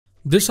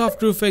This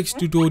After Effects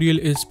tutorial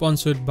is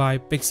sponsored by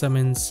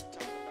Pixamins.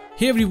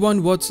 Hey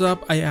everyone, what's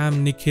up? I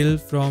am Nikhil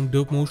from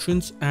Dope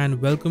Motions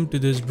and welcome to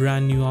this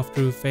brand new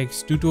After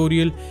Effects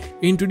tutorial.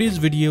 In today's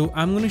video,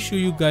 I'm going to show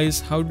you guys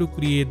how to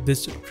create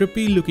this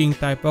trippy looking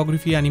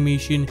typography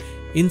animation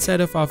inside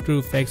of After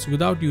Effects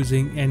without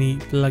using any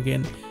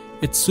plugin.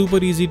 It's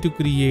super easy to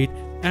create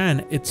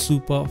and it's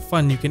super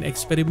fun. You can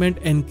experiment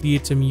and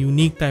create some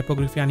unique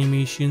typography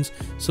animations,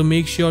 so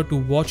make sure to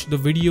watch the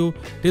video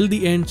till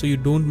the end so you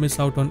don't miss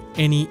out on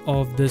any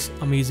of this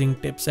amazing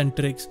tips and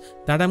tricks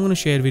that I'm going to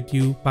share with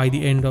you by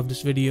the end of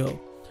this video.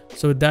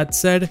 So with that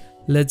said,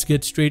 let's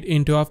get straight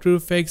into After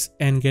Effects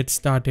and get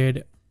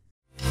started.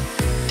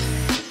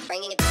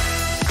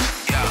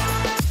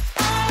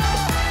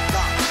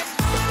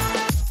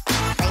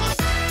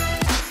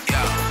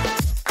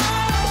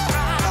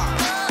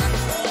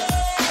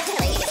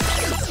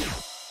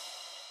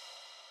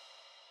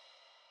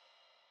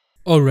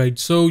 Alright,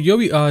 so here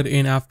we are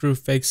in After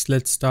Effects.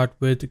 Let's start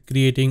with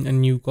creating a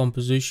new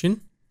composition.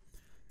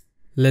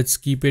 Let's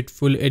keep it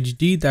full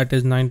HD, that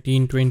is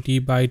 1920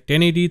 by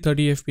 1080,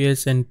 30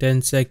 fps and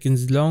 10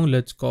 seconds long.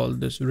 Let's call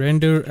this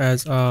render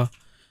as our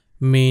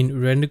main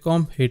render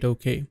comp. Hit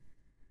OK.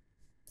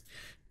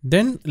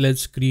 Then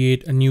let's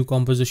create a new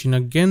composition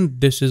again.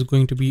 This is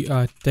going to be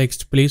a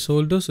text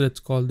placeholder, so let's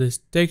call this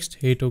text.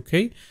 Hit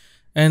OK.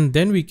 And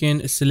then we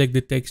can select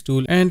the text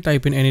tool and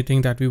type in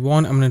anything that we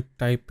want. I'm going to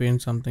type in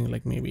something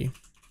like maybe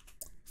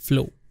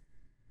flow.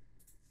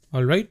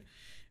 All right.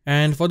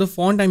 And for the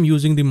font, I'm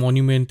using the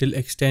Monumental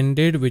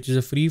Extended, which is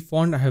a free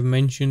font. I have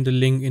mentioned the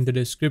link in the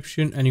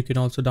description and you can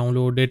also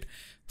download it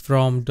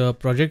from the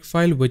project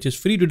file, which is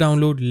free to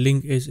download.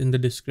 Link is in the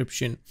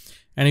description.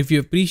 And if you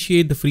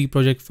appreciate the free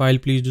project file,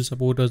 please do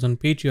support us on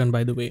Patreon,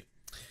 by the way.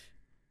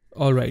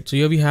 Alright, so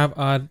here we have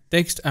our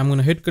text. I'm going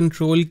to hit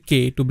Ctrl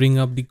K to bring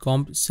up the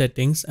comp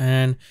settings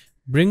and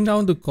bring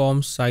down the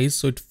comp size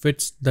so it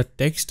fits the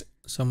text.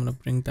 So I'm going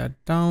to bring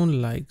that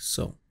down like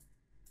so.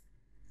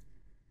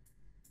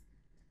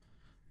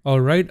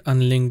 Alright,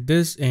 unlink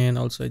this and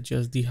also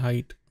adjust the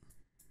height.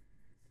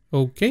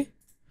 Okay.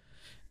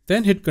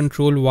 Then hit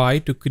Ctrl Y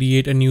to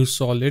create a new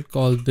solid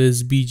called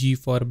this BG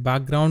for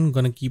background. I'm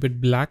going to keep it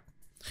black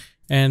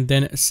and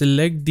then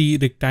select the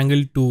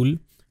rectangle tool.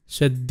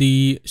 Set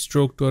the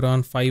stroke to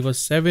around 5 or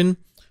 7,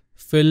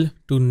 fill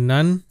to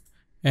none,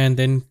 and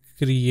then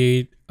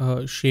create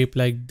a shape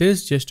like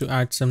this just to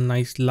add some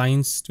nice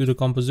lines to the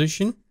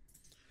composition.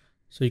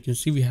 So you can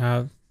see we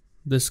have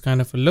this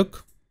kind of a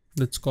look.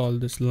 Let's call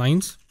this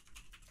lines.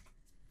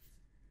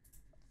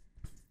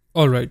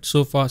 Alright,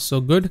 so far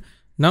so good.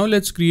 Now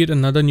let's create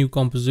another new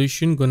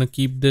composition. Gonna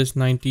keep this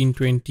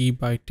 1920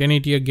 by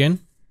 1080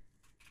 again.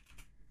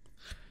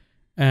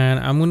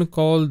 And I'm gonna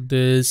call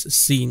this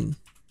scene.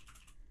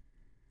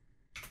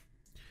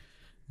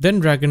 Then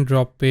drag and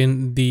drop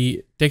in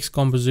the text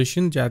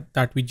composition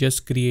that we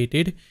just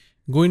created.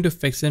 Go into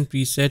effects and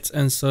presets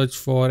and search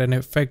for an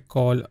effect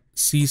called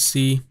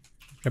CC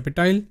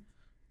Reptile.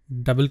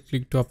 Double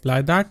click to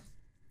apply that.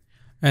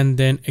 And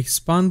then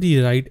expand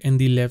the right and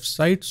the left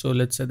side. So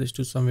let's set this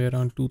to somewhere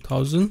around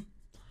 2000.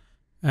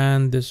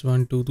 And this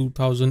one to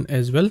 2000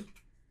 as well.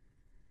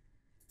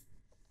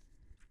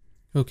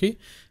 Okay,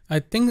 I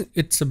think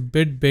it's a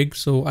bit big,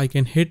 so I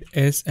can hit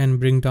S and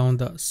bring down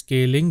the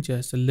scaling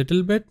just a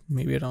little bit,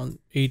 maybe around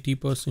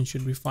 80%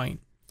 should be fine.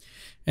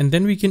 And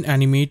then we can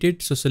animate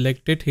it. So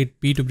select it, hit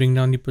P to bring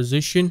down the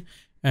position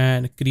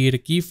and create a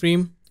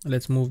keyframe.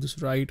 Let's move this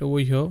right over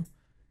here.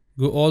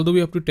 Go all the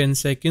way up to 10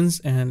 seconds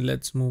and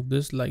let's move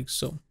this like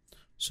so.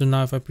 So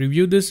now if I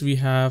preview this, we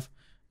have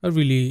a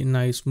really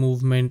nice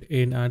movement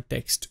in our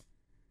text.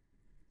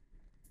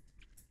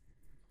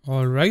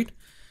 All right.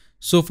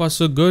 So far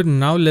so good.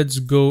 Now let's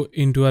go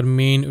into our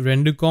main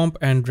render comp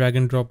and drag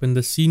and drop in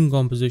the scene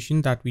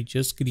composition that we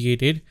just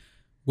created.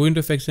 Go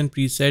into effects and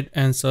preset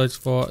and search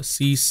for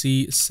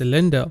CC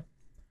cylinder.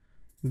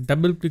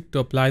 Double click to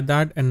apply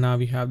that and now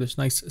we have this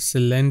nice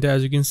cylinder.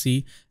 As you can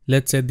see,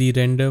 let's set the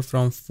render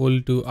from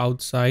full to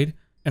outside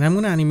and I'm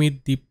going to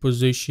animate the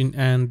position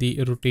and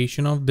the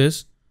rotation of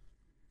this.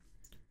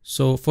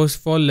 So first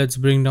of all, let's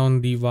bring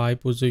down the Y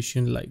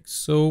position like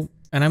so,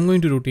 and I'm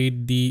going to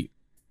rotate the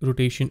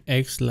rotation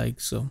X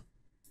like so.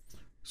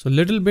 So a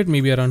little bit,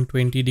 maybe around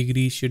 20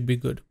 degrees should be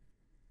good.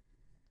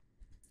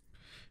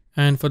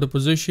 And for the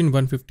position,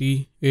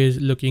 150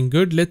 is looking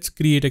good. Let's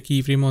create a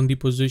keyframe on the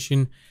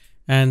position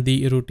and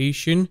the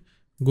rotation.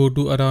 Go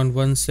to around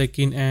 1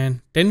 second and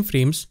 10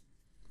 frames.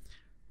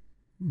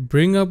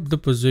 Bring up the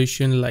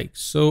position like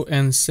so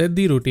and set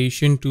the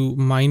rotation to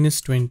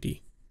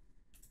 -20.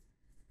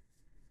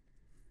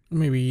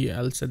 Maybe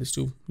I'll set this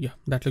to, yeah,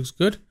 that looks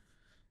good.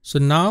 So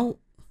now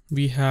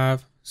we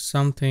have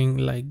something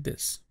like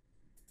this.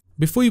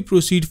 Before you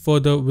proceed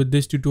further with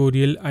this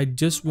tutorial, I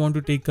just want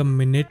to take a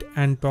minute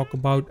and talk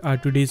about our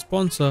today's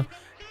sponsor,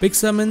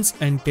 Pixamins,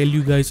 and tell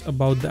you guys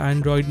about the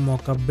Android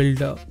Mockup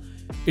Builder.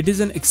 It is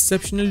an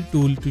exceptional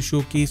tool to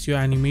showcase your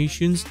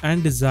animations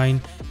and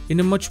design in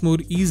a much more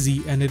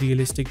easy and a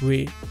realistic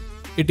way.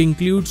 It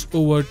includes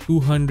over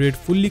 200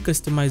 fully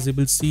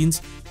customizable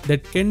scenes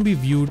that can be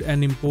viewed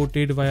and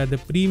imported via the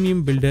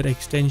Premium Builder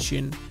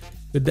extension.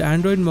 With the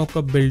Android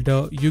Mockup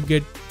Builder, you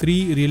get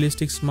 3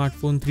 realistic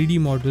smartphone 3D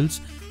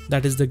models,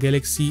 that is the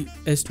Galaxy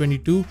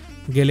S22,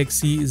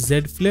 Galaxy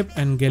Z Flip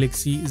and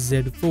Galaxy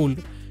Z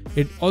Fold.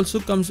 It also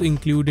comes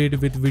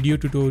included with video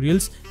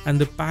tutorials, and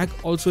the pack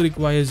also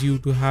requires you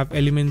to have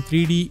Element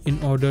 3D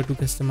in order to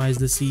customize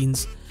the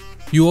scenes.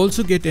 You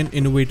also get an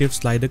innovative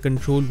slider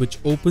control which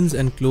opens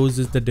and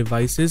closes the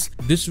devices.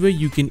 This way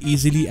you can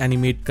easily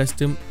animate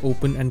custom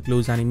open and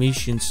close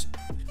animations.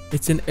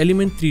 It's an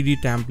Element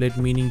 3D template,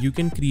 meaning you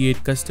can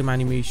create custom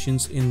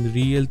animations in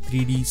real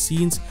 3D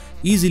scenes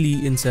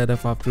easily inside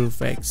of After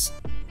Effects.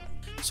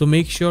 So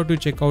make sure to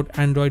check out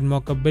Android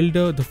Mockup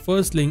Builder, the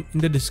first link in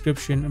the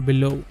description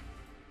below.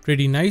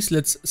 Pretty nice.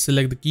 Let's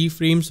select the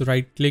keyframes,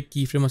 right click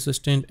keyframe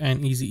assistant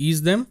and easy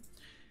ease them.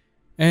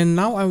 And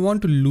now I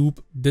want to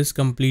loop this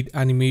complete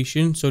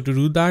animation. So to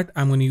do that,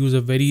 I'm going to use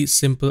a very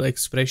simple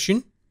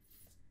expression.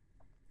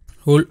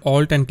 Hold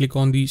Alt and click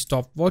on the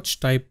stopwatch,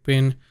 type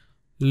in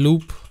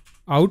loop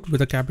out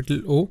with a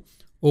capital O,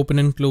 open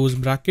and close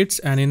brackets,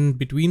 and in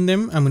between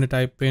them, I'm going to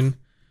type in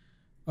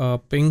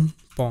ping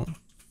pong.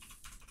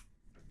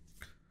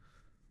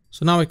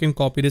 So now I can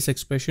copy this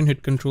expression,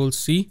 hit Ctrl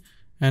C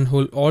and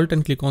hold Alt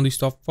and click on the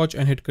stopwatch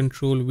and hit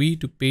Ctrl V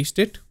to paste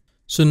it.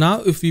 So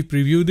now if we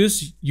preview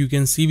this, you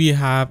can see we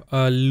have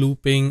a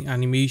looping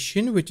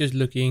animation, which is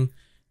looking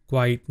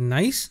quite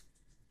nice.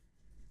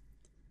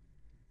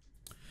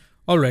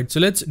 Alright,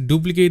 so let's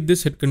duplicate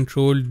this, hit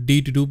Ctrl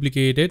D to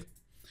duplicate it.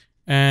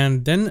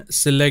 And then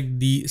select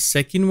the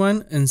second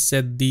one and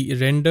set the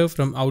render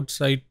from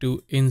outside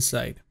to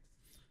inside.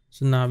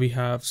 So now we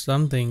have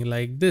something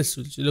like this,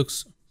 which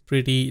looks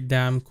pretty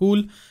damn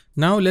cool.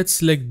 Now let's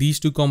select these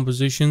two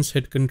compositions,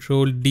 hit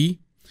Ctrl D.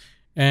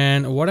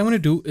 And what I'm going to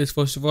do is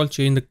first of all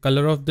change the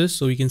color of this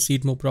so you can see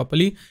it more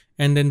properly,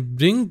 and then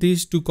bring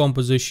these two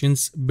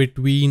compositions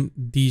between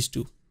these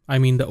two, I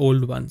mean the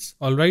old ones.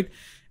 All right,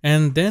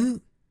 and then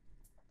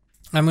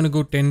I'm going to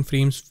go 10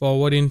 frames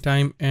forward in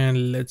time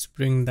and let's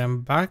bring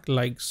them back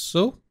like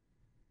so,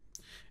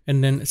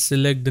 and then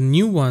select the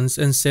new ones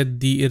and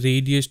set the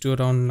radius to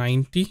around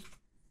 90,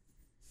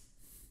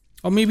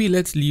 or maybe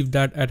let's leave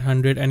that at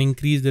 100 and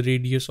increase the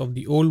radius of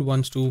the old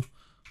ones to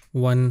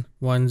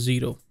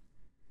 110.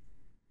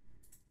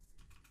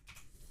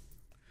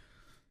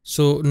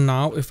 So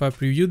now if I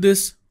preview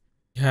this,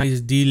 it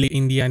has delay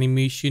in the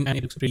animation and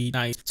it looks pretty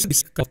nice.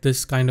 So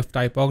this kind of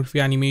typography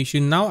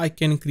animation. Now I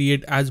can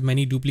create as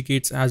many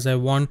duplicates as I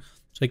want.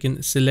 So I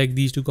can select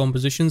these two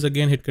compositions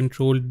again, hit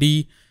Ctrl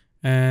D,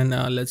 and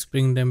let's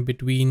bring them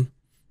between,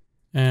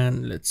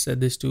 and let's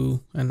set this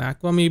to an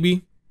aqua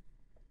maybe.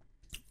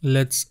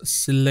 Let's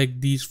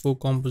select these 4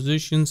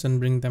 compositions and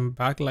bring them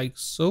back like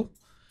so,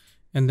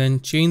 and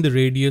then change the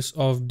radius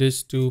of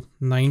this to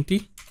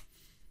 90.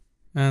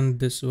 And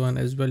this one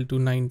as well to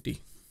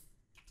 90.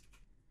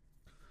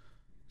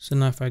 So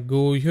now if I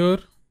go here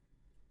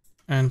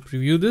and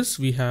preview this,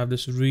 we have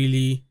this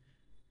really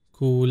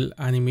cool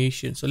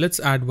animation. So let's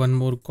add one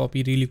more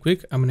copy really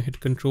quick. I'm going to hit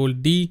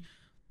Ctrl D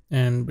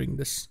and bring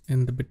this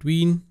in the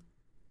between.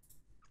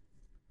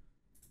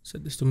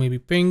 Set this to maybe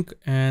pink,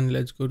 and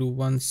let's go to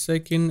 1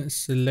 second,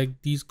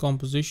 select these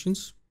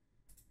compositions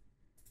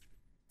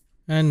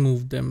and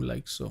move them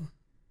like so.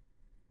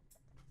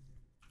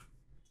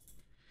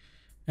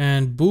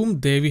 And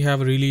boom, there we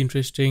have a really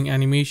interesting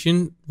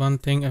animation. One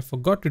thing I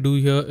forgot to do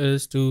here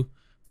is to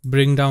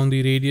bring down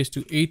the radius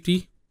to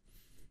 80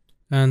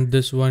 and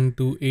this one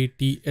to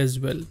 80 as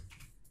well.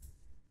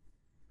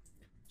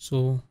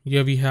 So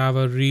here we have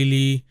a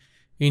really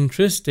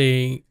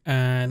interesting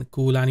and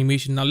cool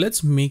animation. Now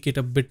let's make it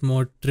a bit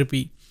more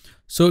trippy.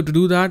 So to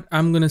do that,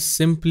 I'm going to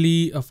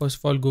simply first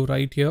of all go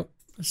right here,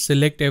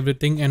 select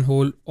everything and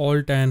hold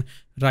Alt and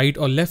right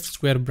or left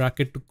square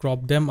bracket to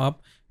crop them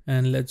up.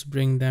 And let's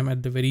bring them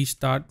at the very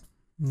start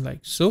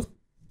like so.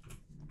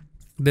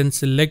 Then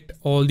select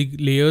all the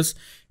layers,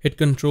 hit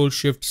Ctrl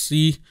Shift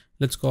C.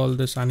 Let's call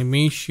this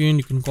animation.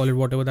 You can call it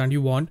whatever that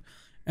you want.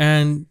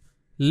 And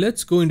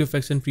let's go into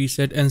effects and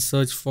preset and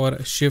search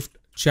for shift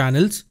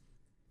channels.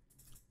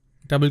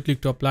 Double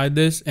click to apply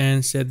this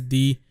and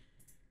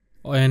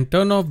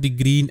turn off the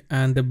green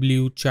and the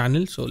blue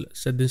channel. So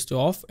let's set this to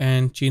off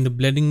and change the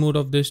blending mode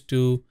of this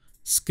to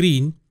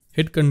screen.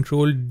 Hit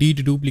Ctrl D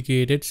to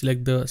duplicate it,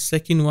 select the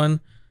second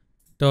one,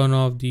 turn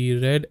off the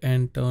red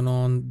and turn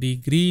on the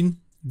green,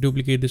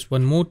 duplicate this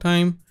one more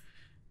time,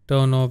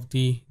 turn off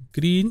the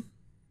green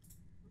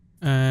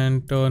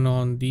and turn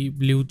on the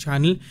blue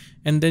channel,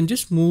 and then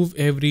just move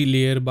every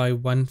layer by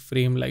 1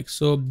 frame like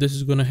so. This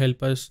is going to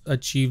help us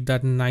achieve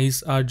that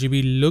nice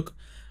RGB look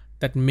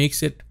that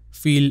makes it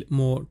feel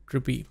more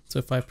trippy. So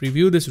if I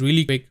preview this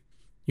really quick,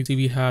 you see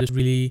we have this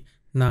really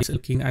nice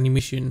looking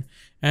animation.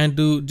 And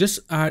to just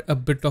add a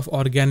bit of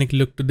organic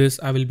look to this,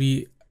 I will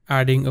be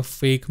adding a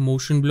fake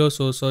motion blur.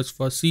 So search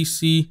for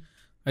CC,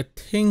 I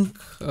think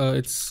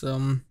it's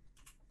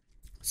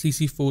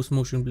CC Force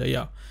Motion Blur.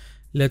 Yeah,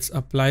 let's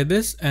apply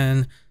this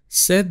and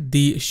set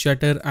the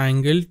shutter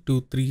angle to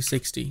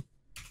 360.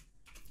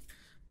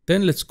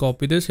 Then let's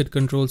copy this, hit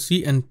Ctrl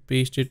C and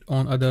paste it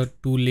on other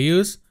two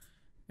layers.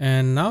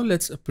 And now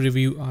let's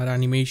preview our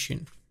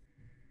animation.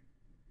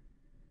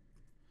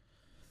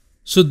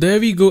 So there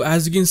we go.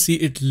 As you can see,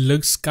 it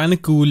looks kind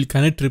of cool,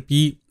 kind of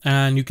trippy,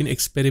 and you can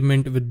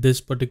experiment with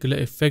this particular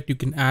effect. You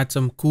can add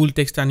some cool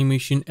text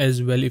animation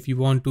as well if you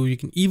want to. You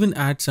can even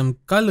add some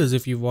colors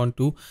if you want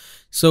to.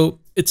 So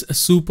it's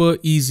super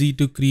easy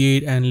to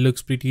create and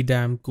looks pretty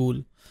damn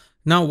cool.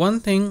 Now one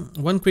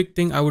quick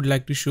thing I would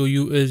like to show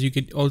you is you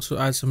could also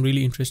add some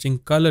really interesting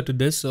color to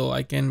this. So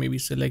I can maybe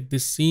select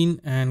this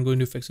scene and go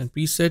into effects and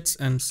presets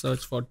and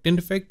search for tint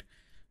effect.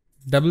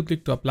 Double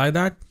click to apply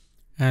that.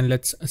 And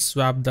let's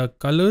swap the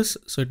colors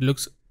so it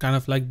looks kind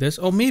of like this,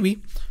 or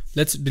maybe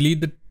let's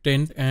delete the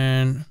tint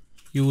and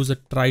use a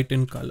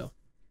tritint color.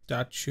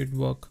 That should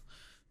work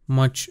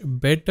much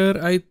better,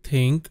 I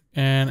think.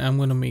 And I'm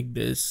gonna make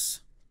this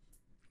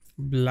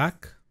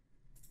black.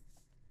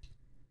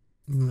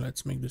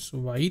 Let's make this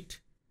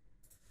white,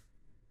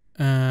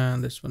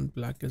 and this one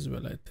black as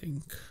well, I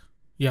think.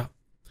 Yeah,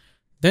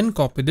 then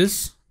copy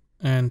this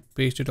and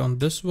paste it on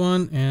this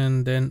one,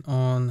 and then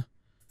on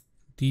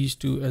these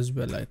two as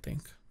well, I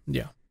think.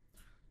 Yeah,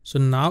 so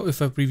now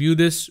if I preview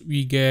this,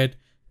 we get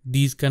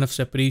these kind of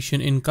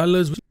separation in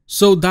colors.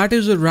 So that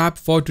is a wrap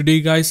for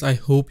today, guys. I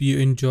hope you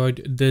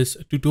enjoyed this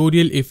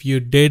tutorial. If you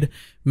did,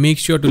 make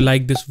sure to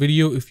like this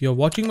video. If you're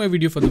watching my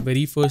video for the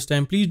very first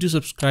time, please do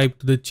subscribe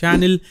to the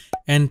channel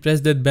and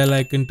press that bell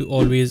icon to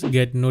always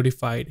get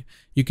notified.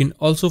 You can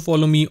also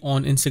follow me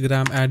on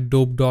Instagram at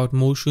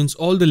dope.motions.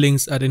 All the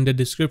links are in the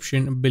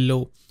description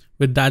below.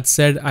 With that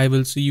said, I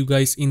will see you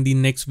guys in the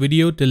next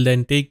video. Till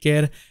then, take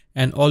care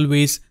and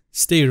always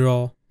stay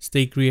raw,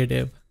 stay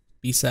creative.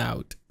 Peace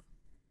out.